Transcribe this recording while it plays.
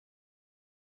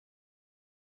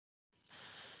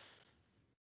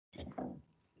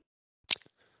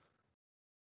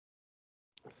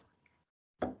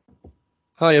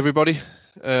Hi everybody,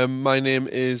 my name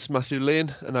is Matthew Laing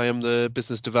and I am the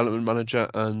Business Development Manager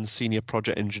and Senior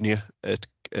Project Engineer at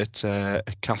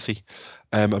Cathie.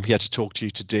 I'm here to talk to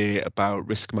you today about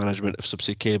risk management of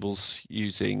subsea cables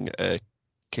using a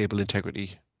cable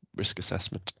integrity risk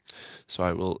assessment. So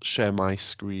I will share my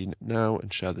screen now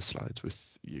and share the slides with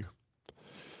you.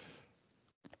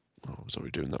 Oh, I was already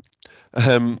doing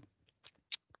that.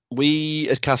 We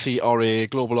at Cathie are a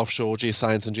global offshore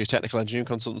geoscience and geotechnical engineering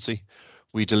consultancy.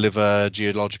 We deliver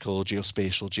geological,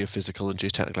 geospatial, geophysical, and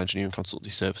geotechnical engineering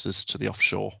consultancy services to the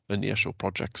offshore and nearshore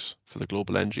projects for the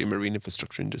global energy and marine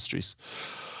infrastructure industries.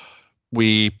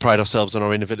 We pride ourselves on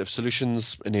our innovative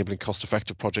solutions, enabling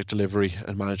cost-effective project delivery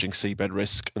and managing seabed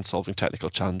risk and solving technical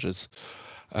challenges.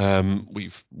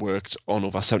 We've worked on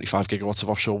over 75 gigawatts of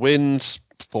offshore wind,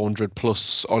 400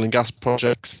 plus oil and gas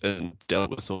projects, and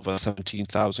dealt with over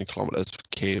 17,000 kilometers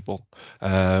of cable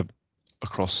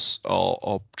across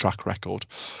our track record.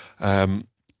 I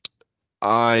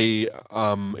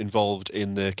am involved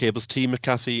in the cables team at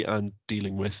Cathie, and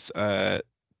dealing with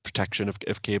protection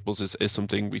of cables is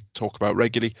something we talk about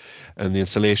regularly, and the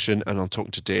installation. And I'm talking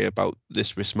today about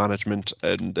this risk management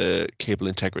and the cable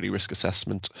integrity risk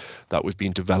assessment that we've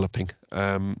been developing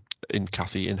in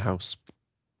Cathie in-house.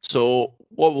 So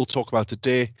what we'll talk about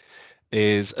today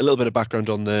is a little bit of background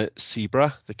on the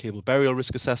CIRA, the cable burial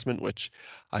risk assessment, which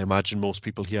I imagine most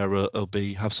people here will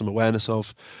have some awareness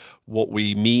of. What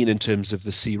we mean in terms of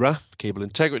the CIRA, cable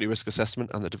integrity risk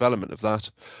assessment, and the development of that,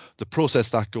 the process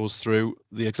that goes through,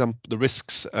 the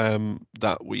risks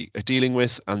that we are dealing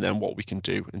with, and then what we can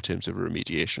do in terms of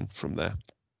remediation from there.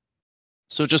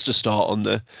 So just to start on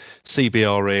the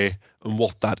CBRA and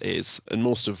what that is, and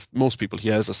most people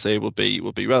here, as I say, will be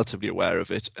relatively aware of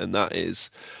it, and that is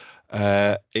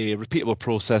a repeatable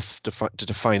process to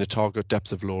define a target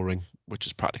depth of lowering, which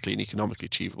is practically and economically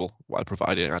achievable while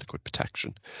providing adequate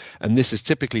protection. And this is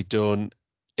typically done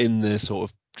in the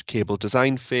sort of cable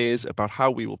design phase about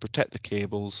how we will protect the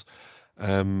cables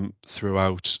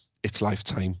throughout its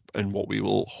lifetime and what we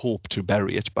will hope to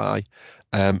bury it by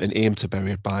and aim to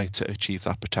bury it by to achieve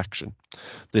that protection.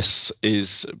 This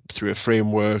is through a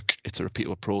framework, it's a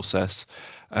repeatable process,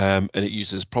 and it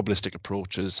uses probabilistic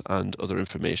approaches and other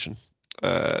information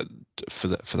for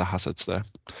the hazards there.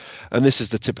 And this is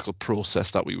the typical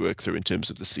process that we work through in terms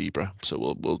of the CIRA.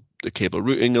 So the cable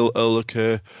routing will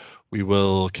occur, we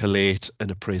will collate and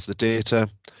appraise the data,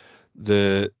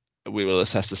 we will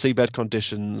assess the seabed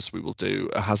conditions, we will do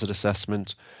a hazard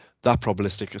assessment, that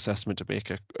probabilistic assessment to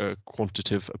make a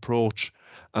quantitative approach,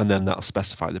 and then that'll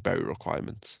specify the burial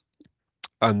requirements.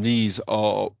 And these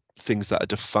are things that are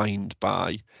defined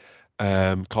by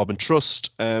Carbon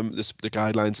Trust, the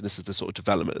guidelines, and this is the sort of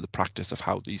development of the practice of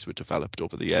how these were developed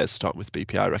over the years, starting with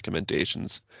BPI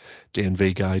recommendations,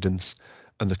 DNV guidance,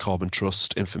 and the Carbon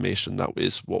Trust information. That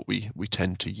is what we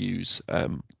tend to use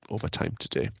over time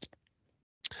today.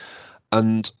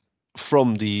 And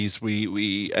from these,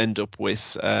 we end up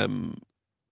with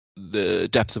the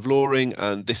depth of lowering,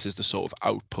 and this is the sort of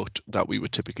output that we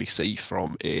would typically see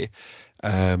from a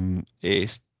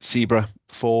CIRA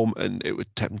form, and it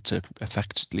would tend to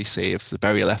effectively save the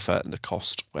burial effort and the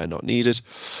cost where not needed,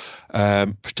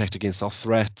 protect against our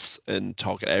threats and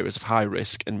target areas of high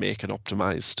risk, and make an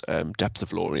optimized depth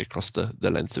of lowering across the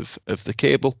length of the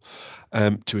cable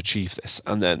to achieve this.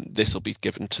 And then this will be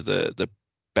given to the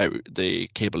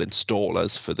cable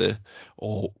installers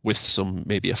or with some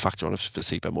maybe a factor on it for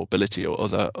seabed mobility or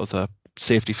other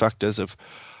safety factors of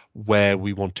where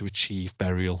we want to achieve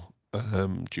burial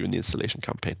during the installation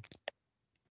campaign.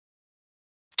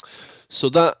 So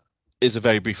that is a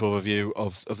very brief overview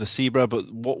of the CIRA, but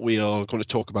what we are going to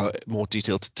talk about in more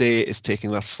detail today is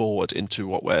taking that forward into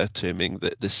what we're terming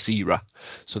the CIRA,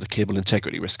 so the cable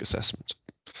integrity risk assessment.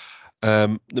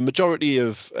 The majority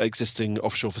of existing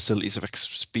offshore facilities have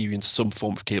experienced some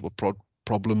form of cable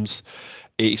problems.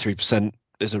 83%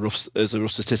 is a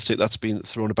rough statistic that's been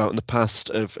thrown about in the past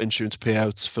of insurance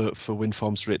payouts for wind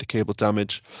farms related to cable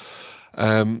damage.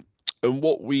 And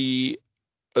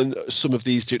some of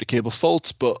these due to cable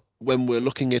faults, but when we're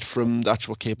looking at from the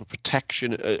actual cable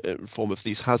protection in form of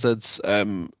these hazards,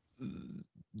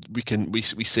 we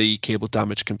see cable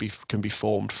damage can be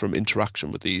formed from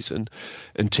interaction with these and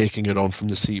taking it on from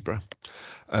the CIRA.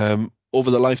 Over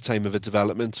the lifetime of a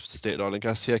development, stated oil and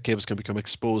gas here, cables can become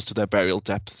exposed to their burial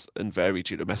depth and vary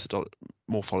due to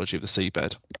morphology of the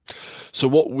seabed. So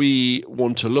what we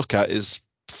want to look at is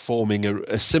forming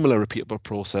a similar repeatable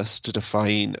process to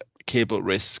define cable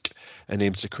risk and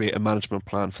aims to create a management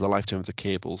plan for the lifetime of the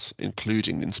cables,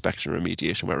 including the inspection and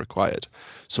remediation where required.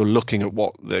 So looking at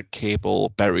what the cable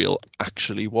burial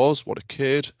actually was, what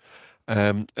occurred,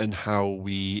 and how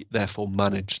we therefore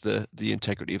manage the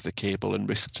integrity of the cable and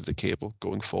risk to the cable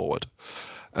going forward.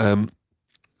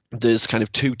 There's kind of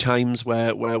two times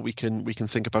where we can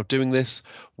think about doing this.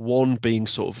 One being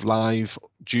sort of live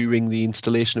during the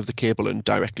installation of the cable and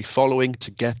directly following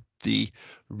to get the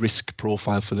risk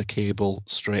profile for the cable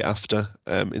straight after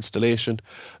installation,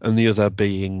 and the other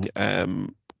being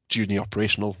during the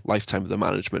operational lifetime of the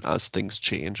management as things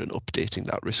change and updating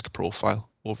that risk profile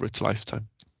over its lifetime.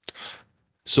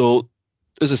 So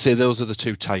as I say, those are the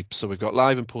two types. So we've got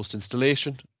live and post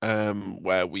installation,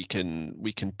 where we can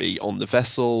be on the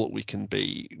vessel, we can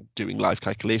be doing live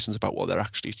calculations about what they're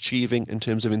actually achieving in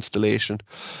terms of installation,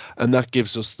 and that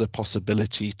gives us the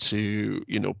possibility to,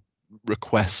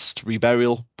 request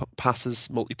reburial passes,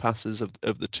 multi-passes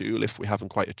of the tool if we haven't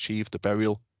quite achieved the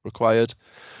burial required,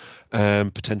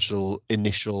 potential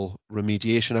initial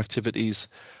remediation activities,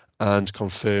 and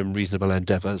confirm reasonable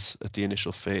endeavours at the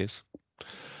initial phase.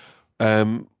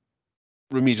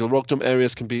 Remedial rock dump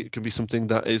areas can be something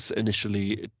that is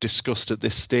initially discussed at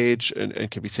this stage and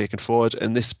can be taken forward,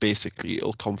 and this basically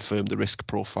will confirm the risk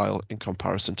profile in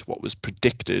comparison to what was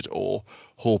predicted or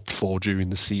hoped for during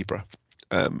the CIRA,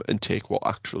 and take what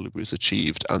actually was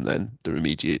achieved and then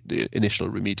the initial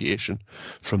remediation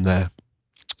from there.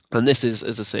 And this is,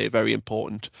 as I say, very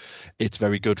important. It's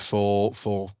very good for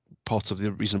parts of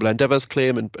the reasonable endeavours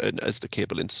claim, and as the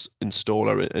cable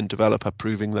installer and developer,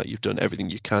 proving that you've done everything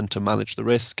you can to manage the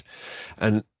risk.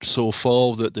 And so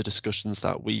far, the discussions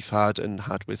that we've had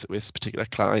with particular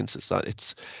clients is that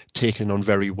it's taken on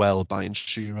very well by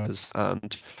insurers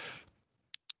and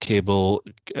cable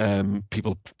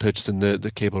people purchasing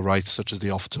the cable rights, such as the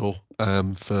OFTO,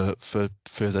 for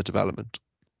further development.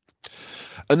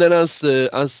 And then as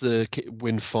the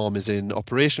wind farm is in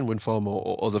operation, wind farm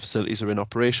or other facilities are in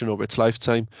operation over its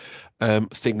lifetime,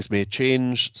 things may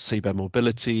change, seabed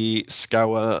mobility,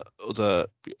 scour, other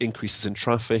increases in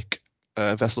traffic,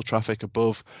 vessel traffic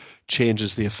above,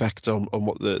 changes the effect on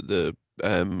what the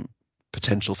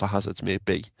potential for hazards may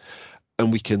be.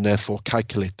 And we can therefore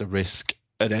calculate the risk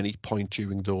at any point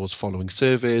during those following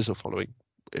surveys or following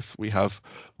if we have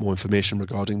more information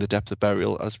regarding the depth of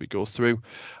burial as we go through,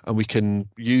 and we can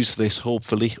use this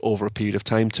hopefully over a period of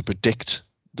time to predict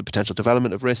the potential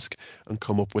development of risk and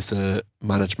come up with a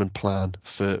management plan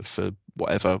for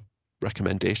whatever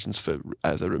recommendations for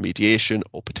either remediation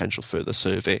or potential further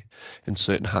survey in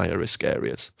certain higher risk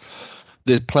areas.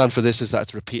 The plan for this is that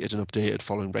it's repeated and updated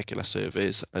following regular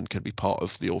surveys and can be part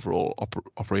of the overall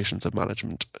operations of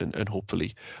management and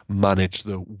hopefully manage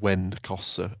when the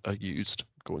costs are used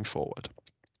going forward.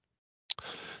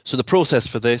 So the process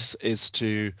for this is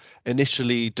to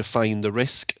initially define the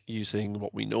risk using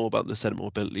what we know about the sediment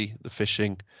mobility, the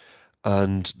fishing,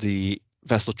 and the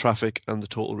vessel traffic and the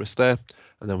total risk there.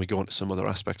 And then we go on to some other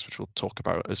aspects which we'll talk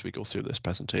about as we go through this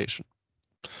presentation.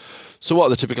 So what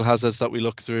are the typical hazards that we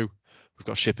look through? We've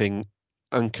got shipping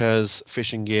anchors,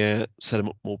 fishing gear,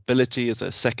 sediment mobility as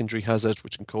a secondary hazard,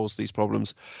 which can cause these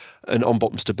problems, and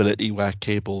on-bottom stability, where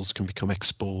cables can become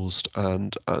exposed,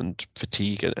 and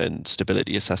fatigue and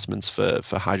stability assessments for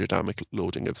hydrodynamic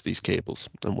loading of these cables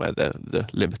and where the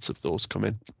limits of those come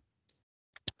in.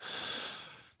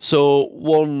 So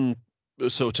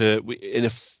in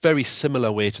a very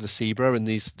similar way to the CIRA, and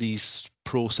these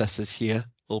processes here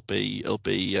will be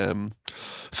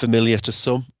familiar to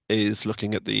some, is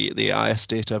looking at the IS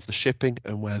data of the shipping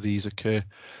and where these occur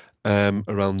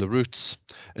around the routes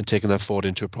and taking that forward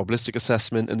into a probabilistic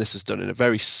assessment. And this is done in a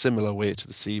very similar way to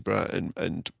the CIRA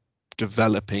and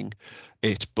developing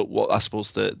it. But what I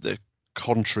suppose the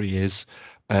contrary is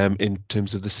in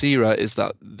terms of the CIRA is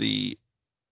that the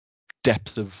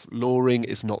depth of lowering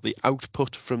is not the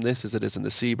output from this as it is in the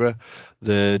CIRA.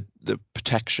 The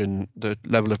protection, the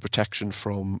level of protection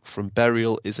from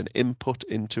burial is an input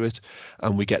into it,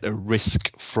 and we get a risk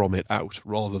from it out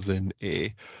rather than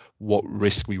what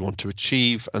risk we want to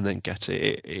achieve and then get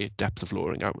a depth of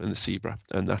lowering out in the CIRA.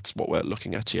 And that's what we're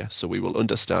looking at here. So we will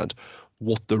understand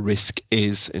what the risk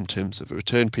is in terms of a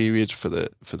return period for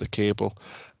the cable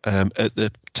at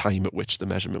the time at which the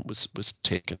measurement was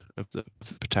taken of the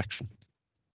protection.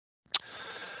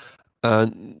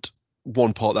 And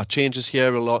one part that changes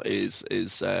here a lot is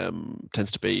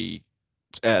tends to be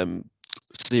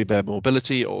seabed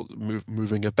mobility or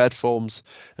moving of bed forms,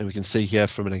 and we can see here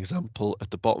from an example at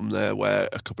the bottom there where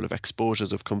a couple of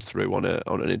exposures have come through on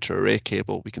an inter-array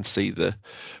cable. We can see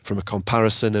from a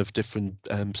comparison of different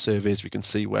surveys, we can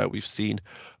see where we've seen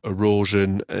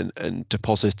erosion and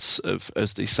deposits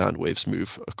as these sand waves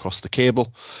move across the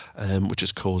cable, which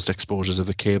has caused exposures of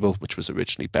the cable, which was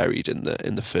originally buried in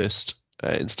the first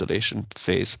installation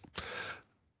phase.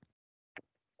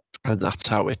 And that's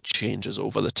how it changes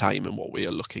over the time and what we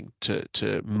are looking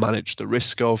to manage the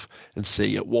risk of, and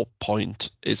see at what point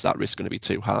is that risk going to be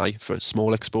too high for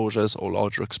small exposures or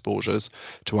larger exposures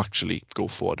to actually go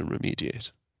forward and remediate.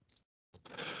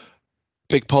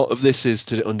 Big part of this is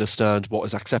to understand what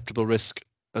is acceptable risk,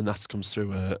 and that comes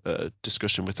through a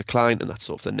discussion with the client, and that's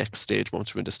sort of the next stage.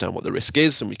 Once we understand what the risk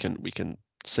is, and we can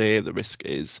say the risk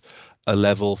is a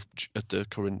level at the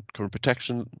current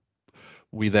protection,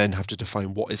 we then have to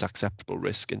define what is acceptable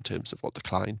risk in terms of what the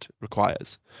client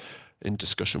requires in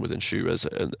discussion with insurers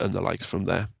and the likes from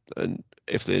there. And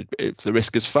if the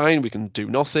risk is fine, we can do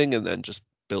nothing and then just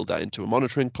build that into a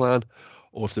monitoring plan.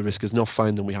 Or if the risk is not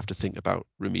fine, then we have to think about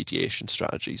remediation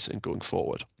strategies and going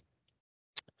forward.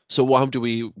 So what do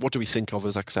we think of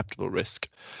as acceptable risk?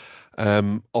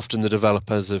 Often the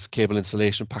developers of cable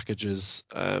installation packages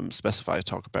specify a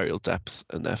target burial depth,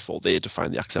 and therefore they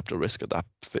define the acceptable risk at that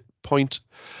point.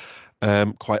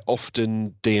 Quite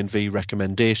often D&V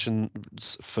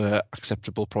recommendations for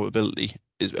acceptable probability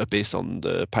are based on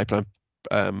the pipeline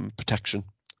protection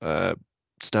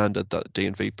standard that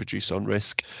D&V produce on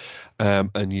risk,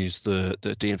 and use the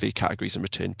D&V categories and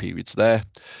return periods there.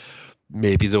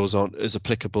 Maybe those aren't as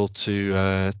applicable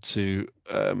to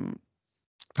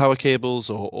power cables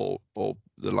or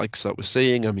the likes that we're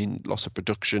seeing. I mean, loss of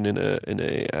production in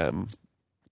a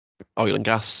oil and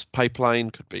gas pipeline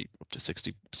could be up to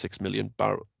 $66 million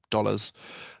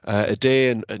a day,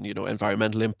 and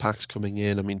environmental impacts coming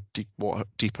in. I mean,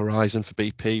 Deep Horizon for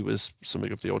BP was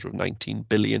something of the order of 19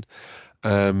 billion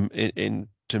in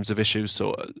terms of issues.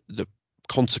 So the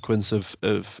consequence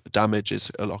of damage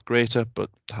is a lot greater, but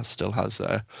still has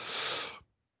the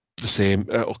same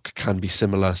or can be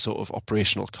similar sort of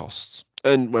operational costs.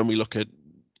 And when we look at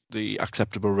the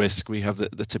acceptable risk, we have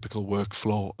the typical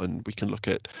workflow, and we can look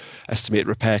at estimated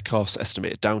repair costs,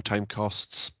 estimated downtime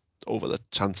costs over the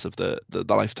chance of the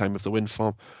lifetime of the wind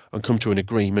farm, and come to an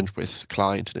agreement with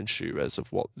client and insurers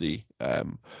of what the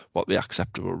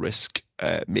acceptable risk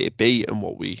may be, and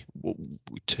what we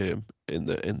term in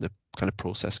the kind of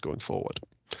process going forward.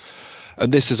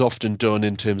 And this is often done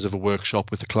in terms of a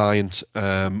workshop with the client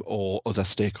or other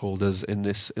stakeholders in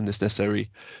this necessary,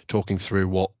 talking through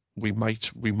what we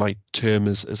might term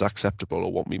as acceptable,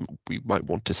 or what we might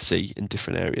want to see in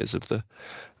different areas of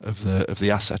the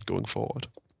asset going forward.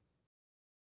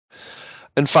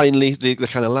 And finally, the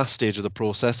kind of last stage of the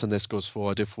process, and this goes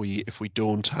forward if we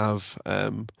don't have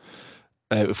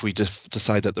if we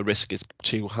decide that the risk is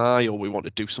too high or we want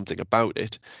to do something about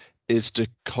it, is to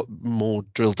more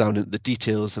drill down into the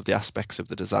details of the aspects of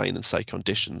the design and site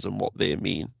conditions and what they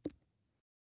mean.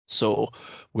 So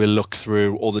we'll look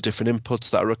through all the different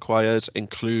inputs that are required,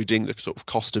 including the sort of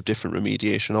cost of different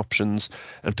remediation options,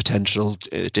 and potential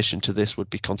in addition to this would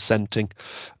be consenting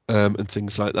and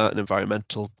things like that, and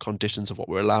environmental conditions of what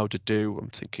we're allowed to do. I'm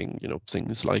thinking,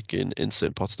 things like in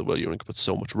certain parts of the world, you're going to put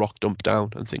so much rock dump down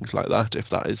and things like that, if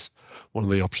that is one of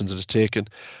the options that are taken.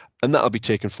 And that'll be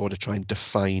taken forward to try and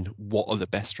define what are the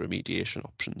best remediation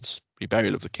options: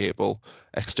 reburial of the cable,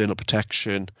 external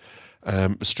protection,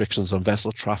 restrictions on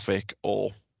vessel traffic,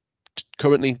 or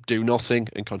currently do nothing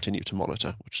and continue to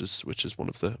monitor, which is one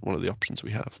of the options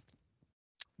we have.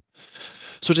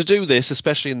 So to do this,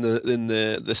 especially in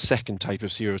the second type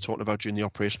of CIRA we're talking about during the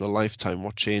operational lifetime,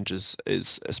 what changes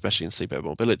is, especially in seabed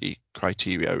mobility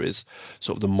criteria, is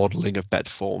sort of the modelling of bed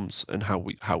forms and how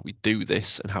we do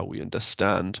this and how we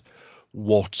understand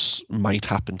what might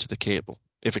happen to the cable.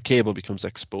 If a cable becomes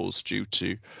exposed due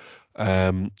to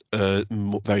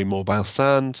very mobile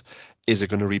sand, is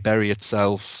it going to rebury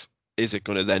itself? Is it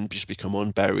going to then just become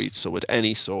unburied? So would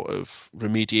any sort of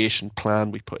remediation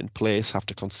plan we put in place have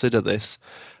to consider this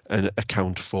and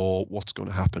account for what's going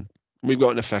to happen? We've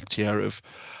got an effect here of,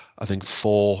 I think,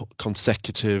 4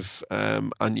 consecutive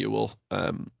annual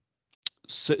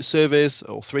surveys,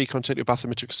 or 3 consecutive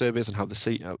bathymetric surveys, and how the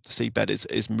seabed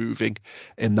is moving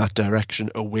in that direction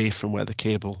away from where the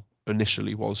cable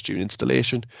initially was during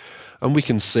installation. And we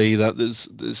can see that there's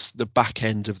the back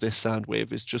end of this sand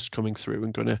wave is just coming through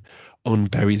and going to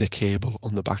unbury the cable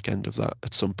on the back end of that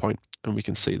at some point. And we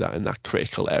can see that in that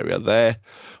critical area there,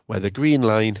 where the green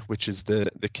line, which is the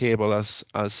cable as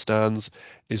stands,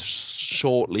 is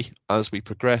shortly, as we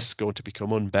progress, going to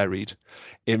become unburied.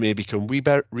 It may become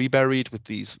reburied with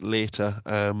these later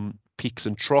peaks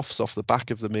and troughs off the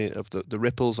back of the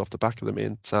ripples off the back of the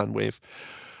main sand wave.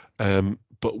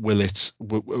 But at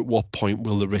what point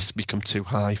will the risk become too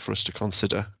high for us to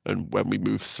consider? And when we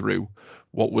move through,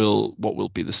 what will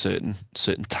be the certain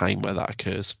time where that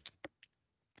occurs?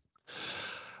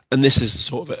 And this is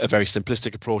sort of a very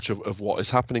simplistic approach of what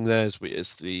is happening there.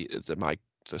 Is the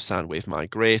sand wave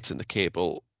migrates and the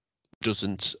cable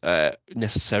doesn't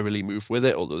necessarily move with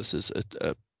it, although this is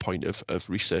a point of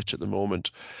research at the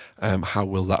moment. How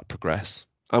will that progress?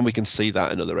 And we can see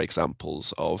that in other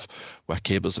examples of where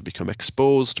cables have become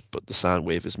exposed, but the sound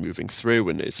wave is moving through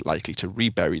and is likely to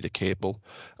rebury the cable,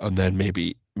 and then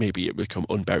maybe it will become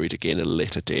unburied again at a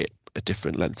later date, a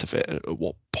different length of it. At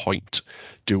what point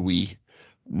do we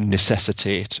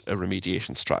necessitate a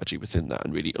remediation strategy within that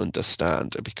and really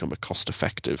understand and become a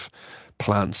cost-effective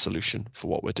planned solution for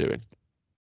what we're doing?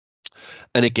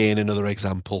 And again, another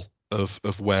example of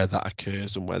where that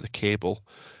occurs and where the cable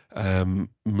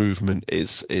movement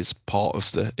is part of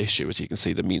the issue. As you can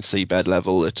see, the mean seabed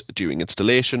level during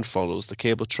installation follows the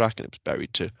cable track, and it was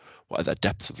buried to whatever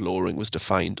depth of lowering was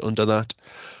defined under that.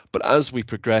 But as we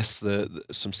progress,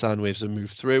 some sound waves have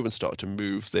moved through and started to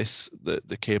move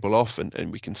the cable off,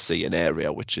 and we can see an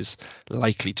area which is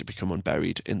likely to become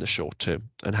unburied in the short term,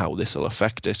 and how this will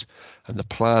affect it, and the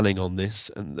planning on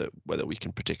this, and whether we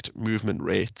can predict movement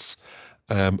rates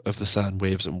of the sound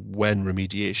waves and when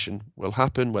remediation will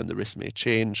happen, when the risk may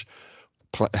change,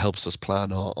 helps us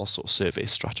plan our sort of survey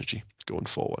strategy going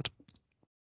forward.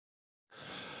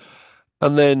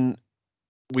 And then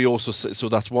we also, so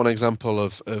that's one example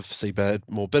of seabed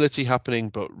mobility happening,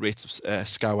 but rates of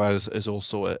scours is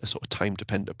also a sort of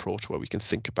time-dependent approach where we can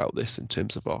think about this in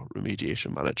terms of our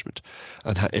remediation management.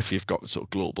 And if you've got sort of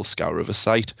global scour of a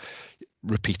site,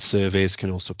 repeat surveys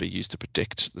can also be used to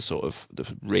predict the sort of the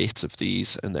rates of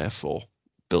these, and therefore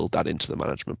build that into the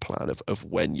management plan of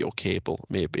when your cable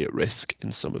may be at risk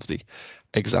in some of the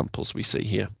examples we see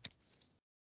here.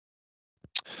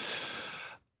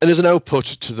 And as an output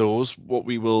to those, what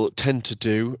we will tend to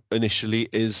do initially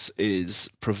is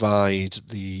provide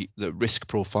the risk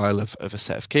profile of a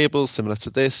set of cables similar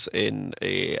to this in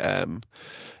a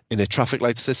traffic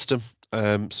light system.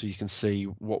 So you can see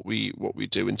what we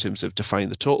do in terms of defining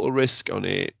the total risk on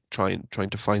trying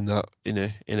to find that in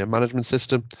a management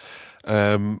system,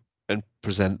 and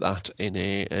present that in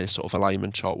a sort of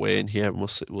alignment chart way in here. And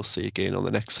we'll see again on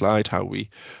the next slide how we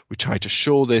try to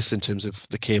show this in terms of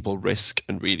the cable risk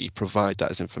and really provide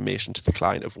that as information to the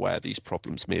client of where these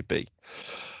problems may be.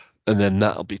 And then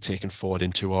that'll be taken forward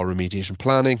into our remediation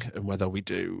planning, and whether we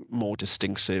do more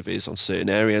distinct surveys on certain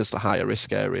areas, the higher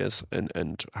risk areas,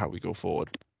 and how we go forward.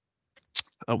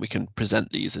 And we can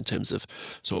present these in terms of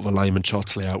sort of alignment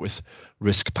charts layout with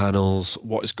risk panels,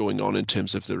 what is going on in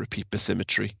terms of the repeat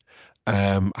bathymetry,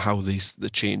 how the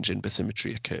change in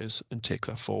bathymetry occurs, and take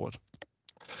that forward.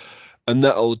 And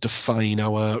that'll define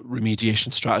our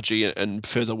remediation strategy, and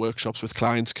further workshops with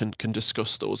clients can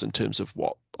discuss those in terms of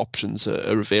what options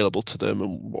are available to them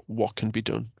and what can be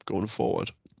done going forward.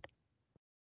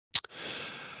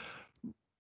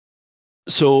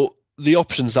 So the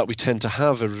options that we tend to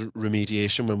have of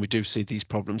remediation when we do see these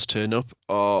problems turn up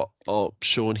are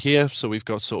shown here. So we've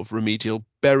got sort of remedial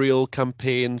burial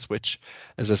campaigns, which,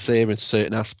 as I say, in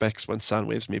certain aspects, when sound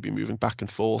waves may be moving back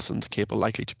and forth and the cable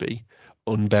likely to be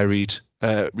unburied,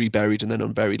 reburied and then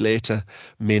unburied later,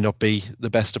 may not be the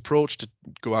best approach to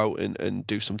go out and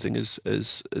do something as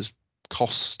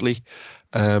costly,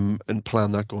 and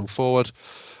plan that going forward.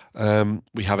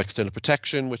 We have external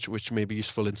protection, which may be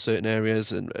useful in certain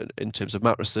areas, and in terms of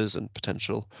mattresses and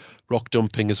potential rock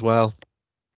dumping as well.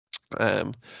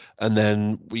 And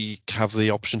then we have the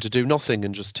option to do nothing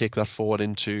and just take that forward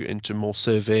into more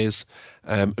surveys,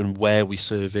 and where we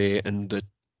survey, and the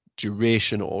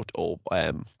duration or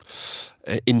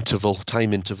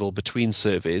time interval between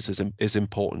surveys is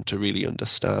important to really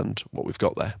understand what we've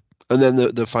got there. And then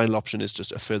the final option is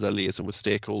just a further liaison with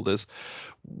stakeholders.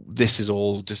 This is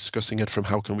all discussing it from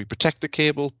how can we protect the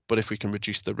cable, but if we can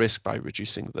reduce the risk by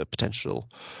reducing the potential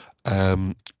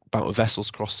amount of vessels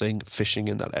crossing, fishing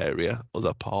in that area,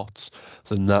 other parts,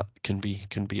 then that can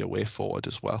be a way forward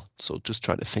as well. So just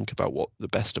trying to think about what the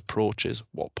best approach is,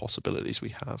 what possibilities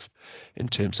we have in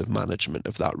terms of management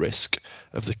of that risk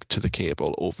to the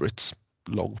cable over its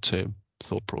long-term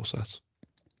thought process.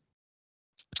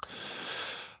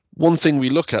 One thing we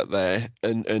look at there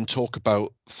and talk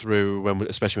about through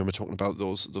especially when we're talking about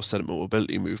those sediment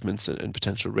mobility movements and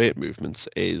potential rate movements,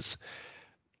 is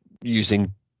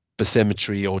using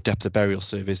bathymetry or depth of burial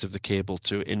surveys of the cable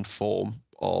to inform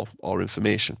our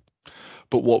information.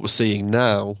 But what we're seeing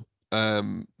now,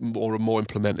 more and more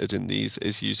implemented in these,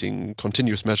 is using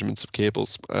continuous measurements of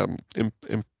cables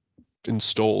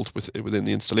installed within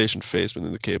the installation phase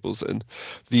within the cables, and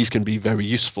these can be very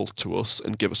useful to us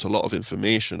and give us a lot of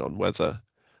information on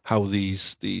how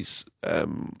these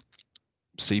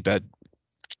seabed,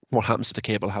 what happens to the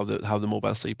cable, how the mobile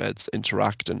seabeds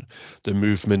interact, and the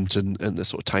movement and the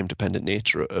sort of time dependent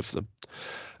nature of them.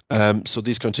 So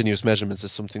these continuous measurements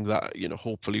is something that, you know,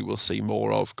 hopefully we'll see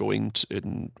more of going to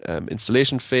in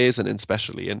installation phase, and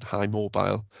especially in high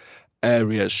mobile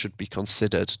areas should be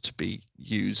considered to be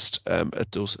used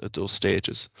at those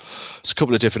stages. There's a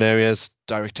couple of different areas: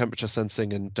 direct temperature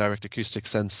sensing and direct acoustic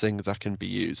sensing that can be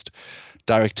used.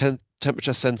 Direct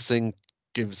temperature sensing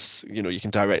gives, you know, you can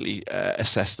directly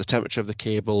assess the temperature of the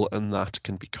cable, and that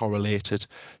can be correlated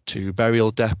to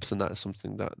burial depth, and that is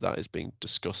something that is being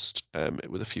discussed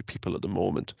with a few people at the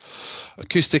moment.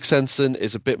 Acoustic sensing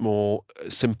is a bit more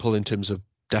simple in terms of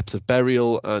depth of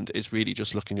burial, and is really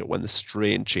just looking at when the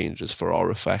strain changes for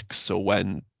our effects, so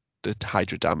when the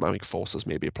hydrodynamic forces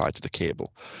may be applied to the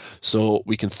cable. So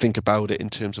we can think about it in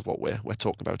terms of what we're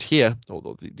talking about here,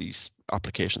 although these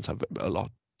applications have a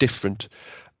lot different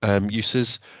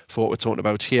uses. For what we're talking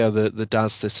about here, the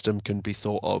DAS system can be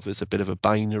thought of as a bit of a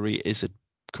binary. Is it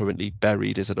currently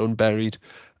buried? Is it unburied?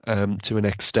 To an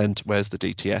extent, whereas the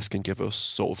DTS can give us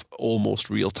sort of almost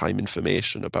real-time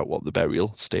information about what the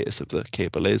burial status of the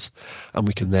cable is, and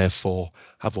we can therefore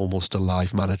have almost a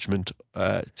live management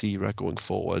CIRA going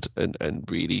forward, and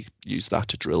really use that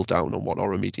to drill down on what our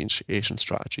remediation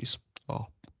strategies are.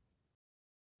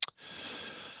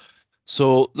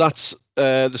 So that's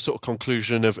the sort of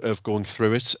conclusion of going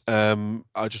through it.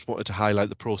 I just wanted to highlight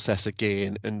the process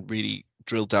again and really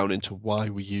drill down into why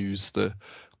we use the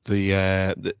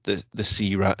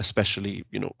CIRA, especially,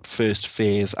 you know, first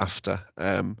phase after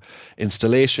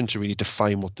installation, to really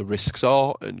define what the risks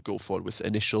are and go forward with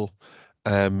initial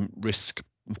risk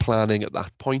planning at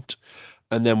that point.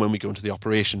 And then when we go into the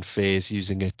operation phase,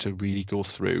 using it to really go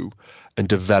through and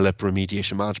develop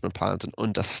remediation management plans and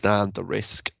understand the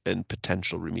risk and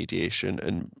potential remediation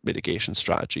and mitigation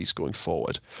strategies going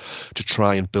forward, to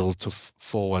try and build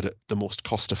forward the most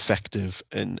cost-effective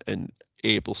and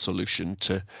able solution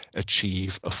to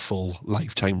achieve a full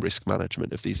lifetime risk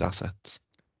management of these assets.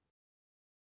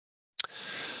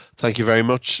 Thank you very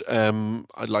much.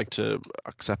 I'd like to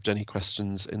accept any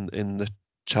questions in the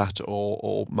chat,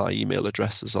 or my email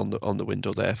address is on the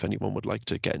window there if anyone would like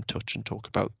to get in touch and talk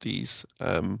about these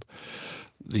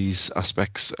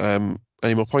aspects.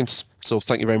 Any more points? So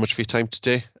thank you very much for your time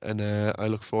today, and I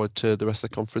look forward to the rest of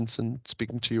the conference and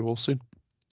speaking to you all soon.